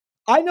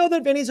I know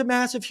that Vinny's a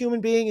massive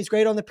human being. He's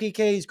great on the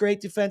PK. He's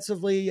great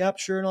defensively. Yep,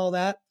 sure, and all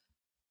that.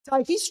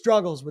 He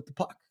struggles with the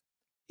puck.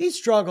 He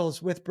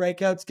struggles with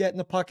breakouts, getting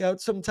the puck out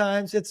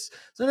sometimes.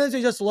 Sometimes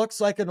he just looks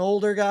like an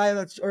older guy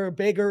or a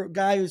bigger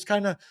guy who's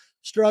kind of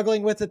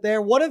struggling with it there.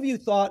 What have you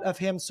thought of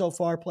him so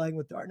far playing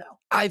with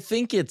Darnell? I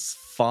think it's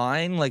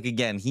fine. Like,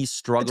 again, he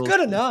struggles. It's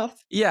good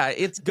enough. Yeah,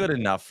 it's good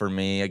enough for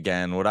me.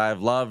 Again, would I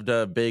have loved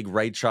a big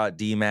right shot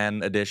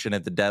D-man addition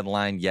at the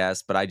deadline?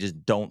 Yes, but I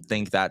just don't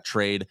think that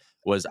trade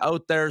was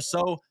out there.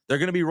 So they're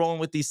going to be rolling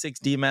with these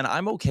 6 D-men.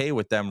 I'm okay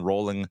with them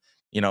rolling,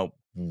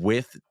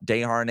 with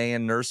Desharnais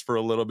and Nurse for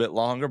a little bit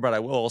longer, but I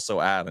will also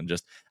add, and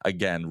just,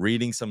 again,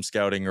 reading some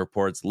scouting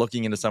reports,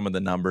 looking into some of the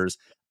numbers,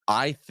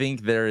 I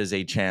think there is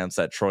a chance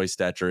that Troy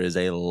Stecher is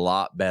a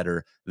lot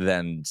better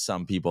than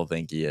some people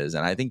think he is.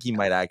 And I think he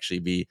might actually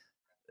be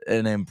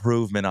an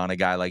improvement on a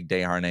guy like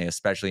Desharnais,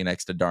 especially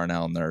next to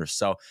Darnell Nurse.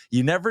 So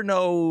you never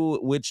know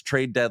which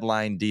trade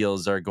deadline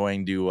deals are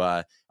going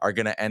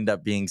to end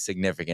up being significant.